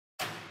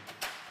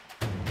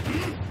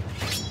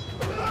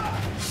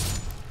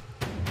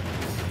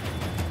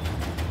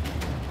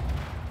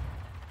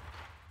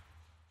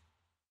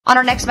On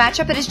our next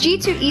matchup, it is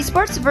G2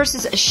 Esports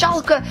versus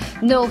Schalke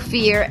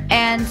 04,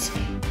 and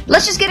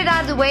let's just get it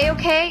out of the way,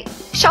 okay?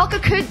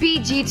 Schalke could be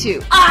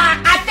G2.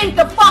 I think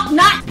the fuck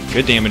not!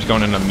 Good damage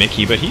going into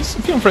Mikyx, but he's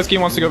feeling frisky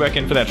and wants to go back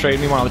in for that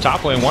trade. Meanwhile, the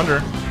top lane,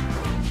 Wonder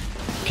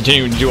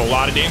continuing to do a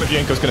lot of damage.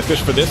 Yanko's gonna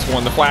fish for this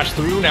one. The flash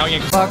through, now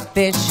Yanko's... Fuck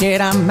this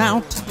shit, I'm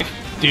out.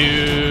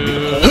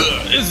 Dude,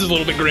 this is a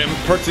little bit grim.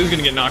 Perkz is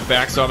gonna get knocked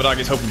back, so Avidog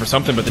is hoping for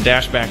something, but the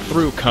dash back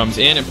through comes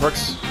in, and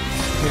Perkz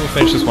will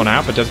finish this one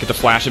out, but does get the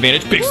flash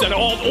advantage. Big set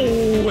ult.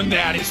 Oh, and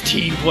that is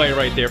team play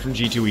right there from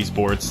G2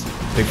 Esports.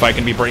 Big fight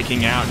can be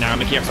breaking out. Now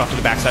Mikyx off to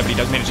the backside, but he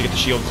does manage to get the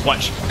shield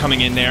clutch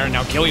coming in there.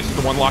 Now Gilius is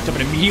the one locked up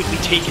and immediately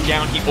taken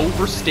down. He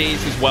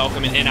overstays his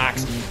welcome, and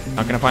Inox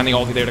not gonna find the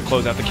ulti there to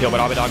close out the kill,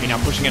 but Avidog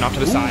now pushing it off to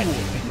the side.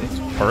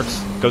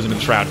 Perkz goes into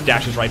the shroud,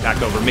 dashes right back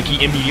over.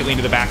 Mikyx immediately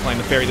into the backline,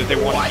 the fairy that they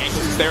want. Yanko's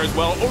is there as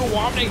well.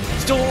 Wamne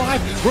still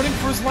alive, running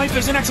for his life.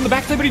 There's Inox on the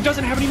backside, but he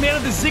doesn't have any mana.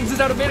 The Ziggs is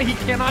out of mana. He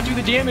cannot do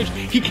the damage.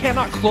 He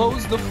cannot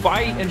close the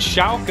fight, and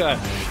Schalke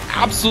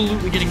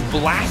absolutely getting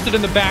blasted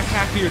in the back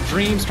half of your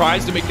dreams.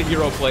 Tries to make the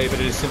hero play, but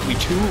it is simply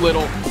too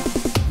little.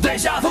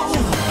 Deja vu,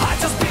 I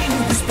just been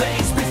in this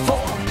place before.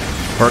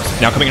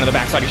 Perkz now coming into the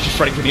backside, he's just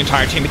shredding through the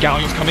entire team. The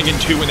Galleon's coming in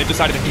too, and they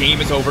decided the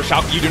game is over.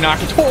 Schalke, you do not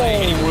get to play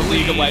any more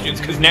League of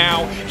Legends, because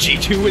now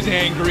G2 is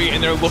angry,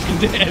 and they're looking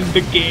to end the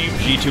game.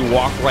 G2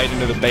 walk right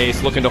into the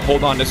base, looking to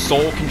hold on to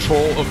sole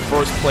control of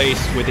first place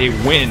with a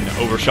win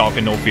over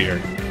Schalke 04.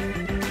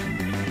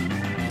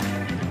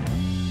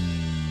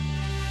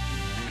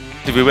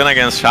 If we win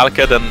against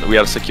Schalke, then we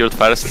are secured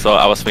first, so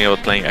I was thinking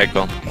about playing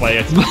Echo. Play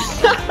it.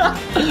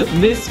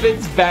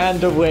 Misfits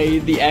banned away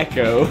the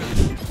Echo.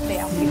 They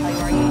ask you how you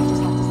are, you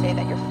just have to say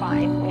that you're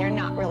fine when you're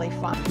not really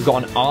fine. We've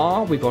got an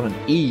R, we've got an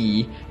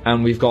E,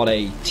 and we've got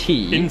a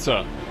T.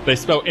 Inter. They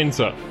spell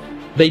Inter.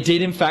 They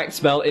did in fact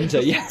spell Inter,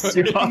 yes,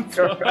 you are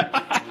correct.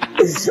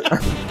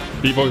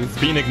 Bevo has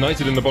been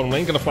ignited in the bottom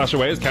lane, gonna flash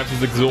away as Caps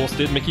is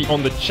exhausted. Mikyx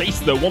on the chase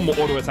though, one more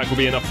auto attack will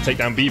be enough to take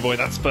down Bevo.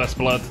 That's first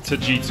blood to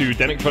G2.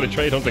 Denick trying to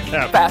trade onto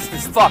Cap. Fast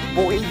as fuck,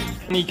 boy.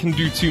 He can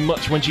do too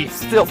much when she's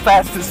Still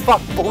fast as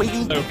fuck, boy.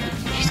 she's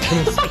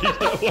gonna speed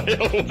her way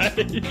away.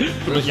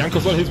 But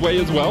Yanko's on his way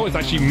as well. It's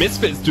actually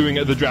Misfits doing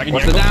the dragon.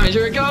 What's the damage?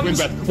 Here it comes!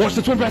 Twin breath. Watch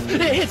the twin breath.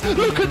 It hits!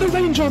 Look at the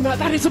range on that!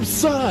 That is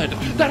absurd!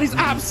 That is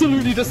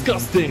absolutely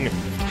disgusting!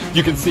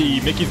 You can see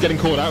Mikyx getting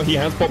caught out. He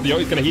has popped the ult.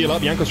 He's going to heal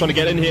up. Yanko's trying to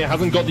get in here.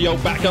 Hasn't got the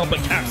ult back up, but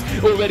Caps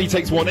already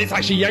takes one. It's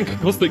actually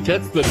Yankos that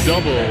gets the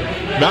double.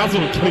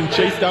 Mazel getting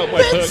chased out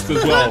by Perkz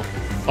as well.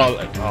 Oh,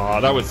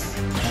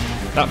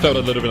 that felt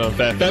a little bit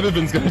unfair.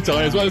 Featherman's going to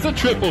die as well. It's a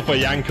triple for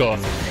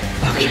Yankos.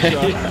 Okay.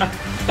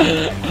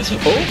 That's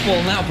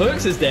awful. Now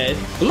Perkz is dead.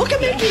 Look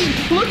at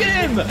Mikyx! Look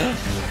at him!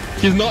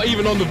 He's not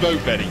even on the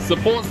vote, Betty.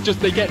 Supports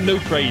just, they get no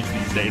praise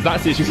these days.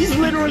 That's the issue. He's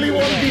literally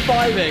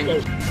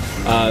 1v5ing.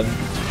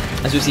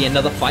 As we see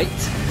another fight.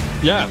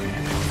 Yeah,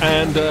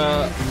 and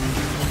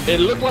it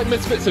looked like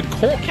Misfits had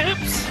caught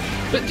Caps,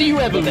 but do you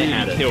ever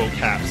really kill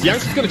Caps?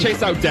 Yanko's going to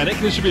chase out Denick.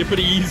 This should be a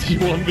pretty easy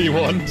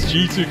 1v1.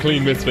 G2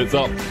 clean Misfits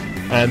up,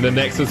 and the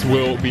Nexus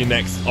will be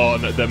next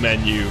on the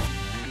menu.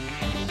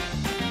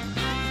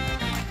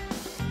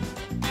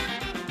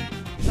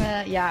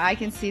 Yeah, I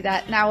can see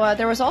that. Now,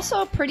 there was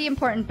also a pretty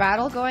important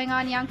battle going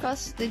on,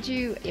 Yankos. Did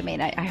you... I mean,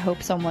 I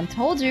hope someone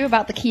told you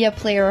about the Kia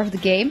player of the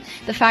game.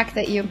 The fact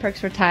that you and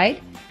Perkz were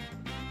tied.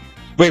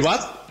 Wait,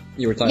 what?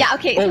 You were tied. Yeah,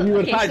 okay. Oh, so, we were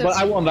okay, tied, so, but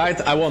I won, right?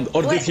 I won.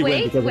 Or did he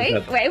win because of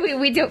that? Wait,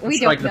 we don't know. Wait,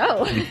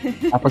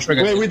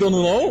 we don't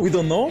know? We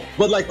don't know?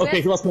 But like,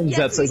 okay, he was playing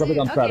Zed, so it's a bit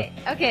unfair.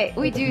 Okay,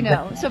 we do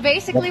know. So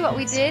basically what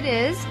we did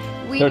is,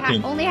 we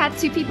only had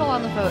 2 people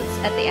on the votes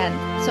at the end.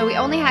 So we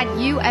only had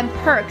you and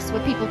Perkz,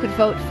 what people could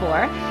vote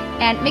for.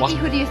 And Mikyx,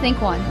 who do you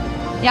think won?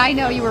 Yeah, I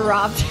know you were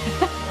robbed.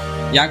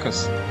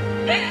 Yankos.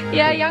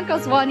 Yeah,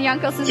 Yankos won.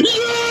 Yankos is...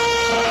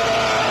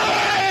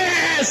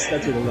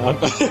 That's really loud.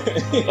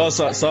 Oh,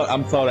 so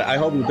I'm sorry. I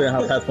hope you didn't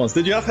have headphones.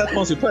 Did you have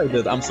headphones? You played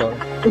it. I'm sorry.